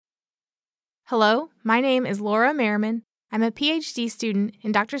Hello, my name is Laura Merriman. I'm a PhD student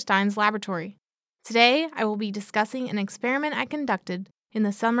in Dr. Stein's laboratory. Today, I will be discussing an experiment I conducted in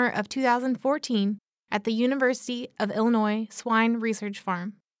the summer of 2014 at the University of Illinois Swine Research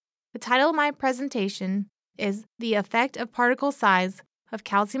Farm. The title of my presentation is The Effect of Particle Size of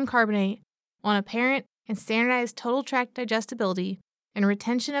Calcium Carbonate on Apparent and Standardized Total Tract Digestibility and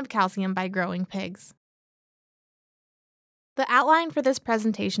Retention of Calcium by Growing Pigs. The outline for this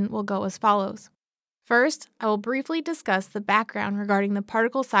presentation will go as follows. First, I will briefly discuss the background regarding the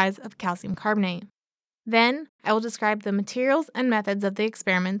particle size of calcium carbonate. Then, I will describe the materials and methods of the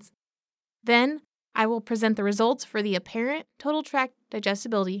experiments. Then, I will present the results for the apparent total tract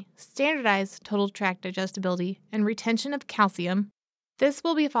digestibility, standardized total tract digestibility, and retention of calcium. This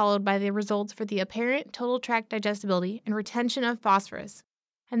will be followed by the results for the apparent total tract digestibility and retention of phosphorus.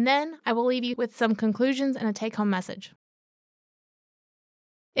 And then, I will leave you with some conclusions and a take-home message.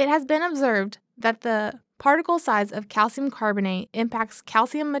 It has been observed that the particle size of calcium carbonate impacts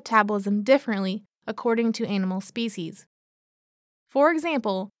calcium metabolism differently according to animal species. For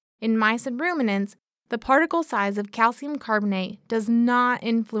example, in mice and ruminants, the particle size of calcium carbonate does not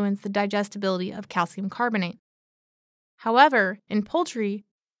influence the digestibility of calcium carbonate. However, in poultry,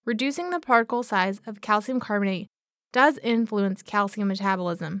 reducing the particle size of calcium carbonate does influence calcium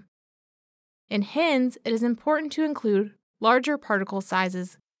metabolism. In hens, it is important to include larger particle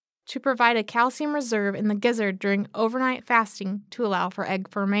sizes to provide a calcium reserve in the gizzard during overnight fasting to allow for egg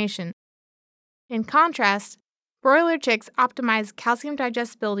formation. In contrast, broiler chicks optimize calcium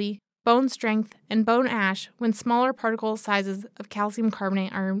digestibility, bone strength, and bone ash when smaller particle sizes of calcium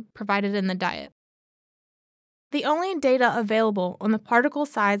carbonate are provided in the diet. The only data available on the particle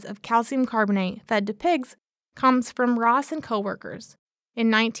size of calcium carbonate fed to pigs comes from Ross and coworkers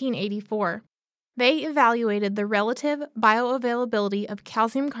in 1984. They evaluated the relative bioavailability of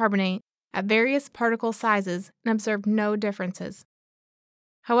calcium carbonate at various particle sizes and observed no differences.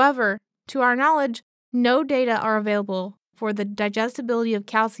 However, to our knowledge, no data are available for the digestibility of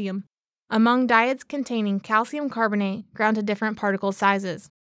calcium among diets containing calcium carbonate ground to different particle sizes.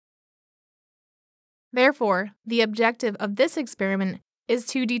 Therefore, the objective of this experiment is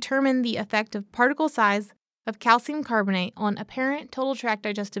to determine the effect of particle size of calcium carbonate on apparent total tract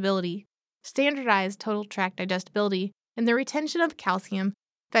digestibility, standardized total tract digestibility, and the retention of calcium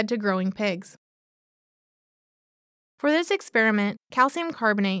fed to growing pigs. For this experiment, calcium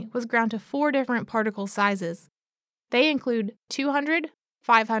carbonate was ground to 4 different particle sizes. They include 200,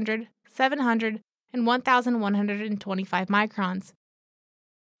 500, 700, and 1,125 microns.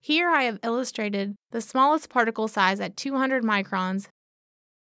 Here I have illustrated the smallest particle size at 200 microns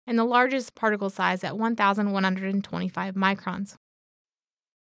and the largest particle size at 1,125 microns.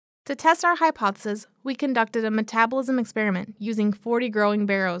 To test our hypothesis, we conducted a metabolism experiment using 40 growing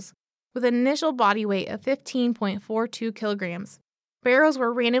barrows with an initial body weight of 15.42 kilograms. Barrows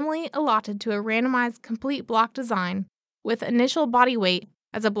were randomly allotted to a randomized complete block design with initial body weight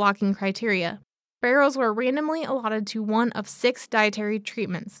as a blocking criteria. Barrows were randomly allotted to one of 6 dietary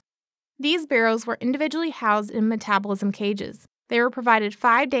treatments. These barrows were individually housed in metabolism cages. They were provided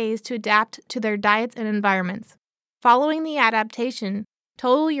 5 days to adapt to their diets and environments. Following the adaptation,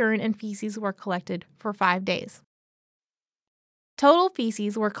 total urine and feces were collected for 5 days. Total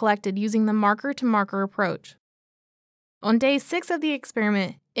feces were collected using the marker-to-marker approach. On day 6 of the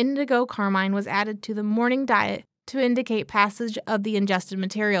experiment, indigo carmine was added to the morning diet to indicate passage of the ingested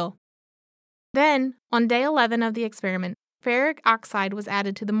material. Then, on day 11 of the experiment, ferric oxide was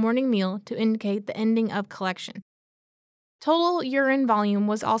added to the morning meal to indicate the ending of collection. Total urine volume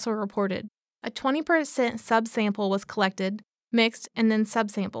was also reported. A 20% subsample was collected, mixed, and then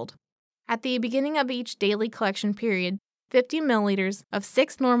subsampled. At the beginning of each daily collection period, 50 milliliters of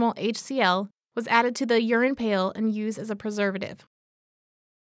 6 normal HCl was added to the urine pail and used as a preservative.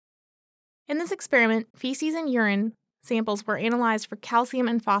 In this experiment, feces and urine samples were analyzed for calcium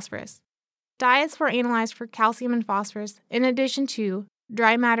and phosphorus. Diets were analyzed for calcium and phosphorus in addition to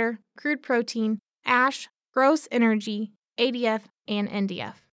dry matter, crude protein, ash, gross energy, ADF, and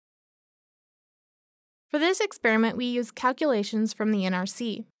NDF. For this experiment, we used calculations from the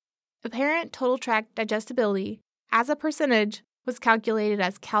NRC. Apparent total tract digestibility as a percentage was calculated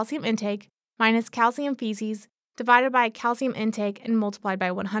as calcium intake minus calcium feces divided by calcium intake and multiplied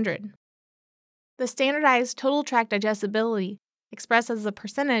by 100. The standardized total tract digestibility, expressed as a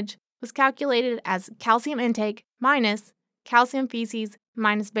percentage, was calculated as calcium intake minus calcium feces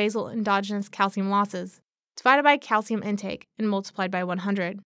minus basal endogenous calcium losses, divided by calcium intake and multiplied by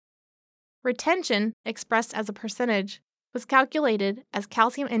 100. Retention, expressed as a percentage, was calculated as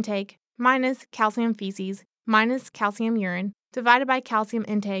calcium intake minus calcium feces minus calcium urine divided by calcium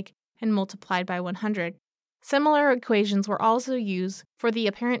intake and multiplied by 100. Similar equations were also used for the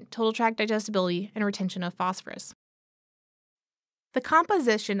apparent total tract digestibility and retention of phosphorus. The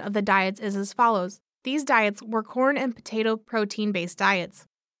composition of the diets is as follows. These diets were corn and potato protein-based diets.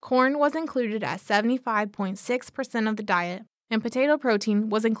 Corn was included at 75.6% of the diet, and potato protein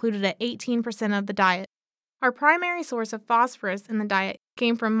was included at 18% of the diet. Our primary source of phosphorus in the diet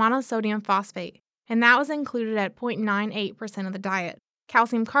came from monosodium phosphate, and that was included at 0.98% of the diet.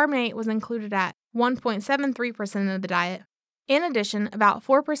 Calcium carbonate was included at 1.73% of the diet. In addition, about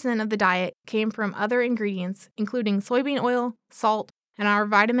 4% of the diet came from other ingredients, including soybean oil, salt, and our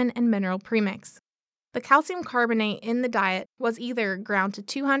vitamin and mineral premix. The calcium carbonate in the diet was either ground to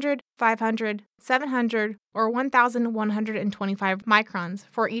 200, 500, 700, or 1,125 microns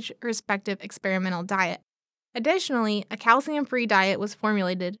for each respective experimental diet. Additionally, a calcium-free diet was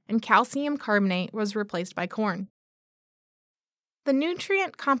formulated, and calcium carbonate was replaced by corn. The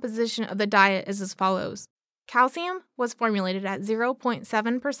nutrient composition of the diet is as follows. Calcium was formulated at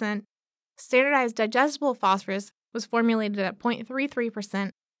 0.7%, standardized digestible phosphorus was formulated at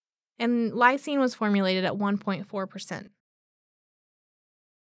 0.33%, and lysine was formulated at 1.4%.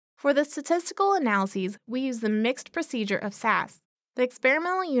 For the statistical analyses, we used the mixed procedure of SAS. The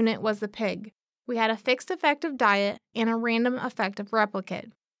experimental unit was the pig. We had a fixed effective diet and a random effective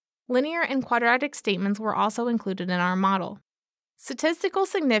replicate. Linear and quadratic statements were also included in our model. Statistical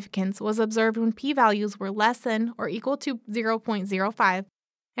significance was observed when p-values were less than or equal to 0.05,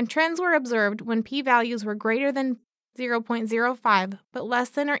 and trends were observed when p-values were greater than 0.05 but less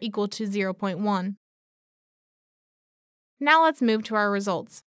than or equal to 0.1. Now let's move to our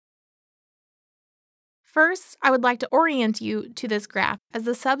results. First, I would like to orient you to this graph, as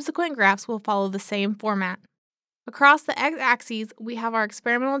the subsequent graphs will follow the same format. Across the x-axis, we have our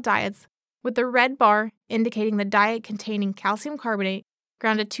experimental diets, with the red bar indicating the diet containing calcium carbonate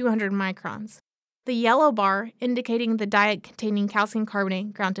ground to 200 microns. The yellow bar indicating the diet containing calcium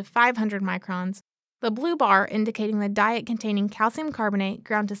carbonate ground to 500 microns. The blue bar indicating the diet containing calcium carbonate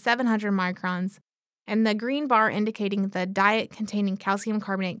ground to 700 microns. And the green bar indicating the diet containing calcium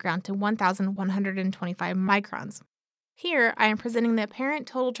carbonate ground to 1,125 microns. Here, I am presenting the apparent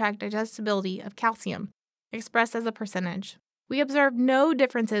total tract digestibility of calcium, expressed as a percentage. We observed no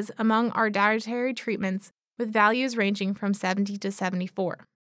differences among our dietary treatments, with values ranging from 70 to 74.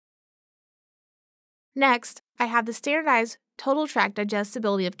 Next, I have the standardized total tract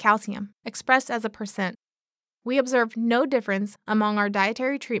digestibility of calcium, expressed as a percent. We observed no difference among our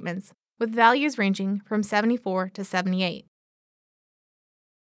dietary treatments, with values ranging from 74 to 78.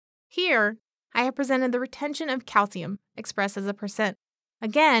 Here, I have presented the retention of calcium, expressed as a percent.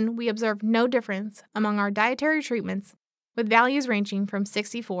 Again, we observed no difference among our dietary treatments, with values ranging from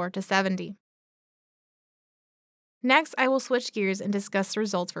 64 to 70. Next, I will switch gears and discuss the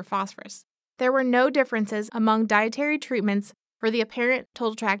results for phosphorus. There were no differences among dietary treatments for the apparent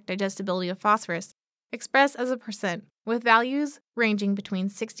total tract digestibility of phosphorus, expressed as a percent, with values ranging between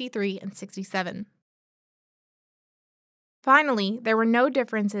 63 and 67. Finally, there were no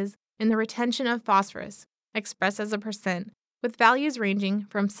differences in the retention of phosphorus, expressed as a percent, with values ranging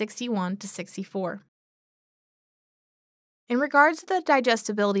from 61 to 64. In regards to the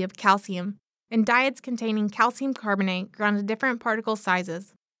digestibility of calcium, in diets containing calcium carbonate ground to different particle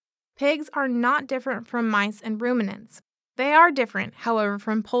sizes, pigs are not different from mice and ruminants. They are different, however,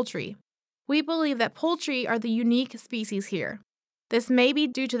 from poultry. We believe that poultry are the unique species here. This may be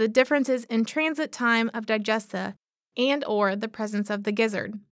due to the differences in transit time of digesta and/or the presence of the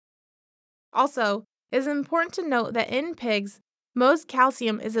gizzard. Also, it is important to note that in pigs, most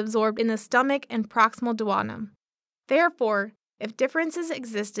calcium is absorbed in the stomach and proximal duodenum. Therefore, if differences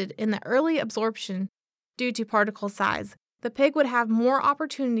existed in the early absorption due to particle size, the pig would have more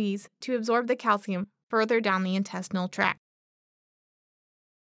opportunities to absorb the calcium further down the intestinal tract.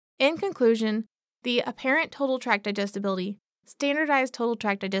 In conclusion, the apparent total tract digestibility, standardized total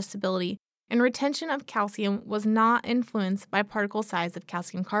tract digestibility, and retention of calcium was not influenced by particle size of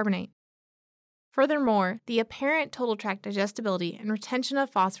calcium carbonate. Furthermore, the apparent total tract digestibility and retention of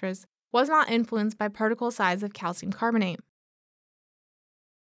phosphorus was not influenced by particle size of calcium carbonate.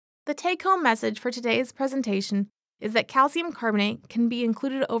 The take-home message for today's presentation is that calcium carbonate can be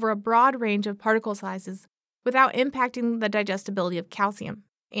included over a broad range of particle sizes without impacting the digestibility of calcium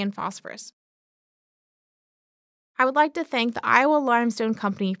and phosphorus. I would like to thank the Iowa Limestone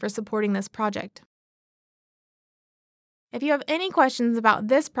Company for supporting this project. If you have any questions about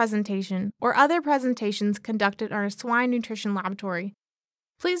this presentation or other presentations conducted in our swine nutrition laboratory,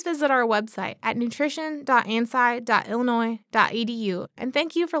 please visit our website at nutrition.ansi.illinois.edu, and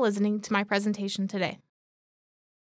thank you for listening to my presentation today.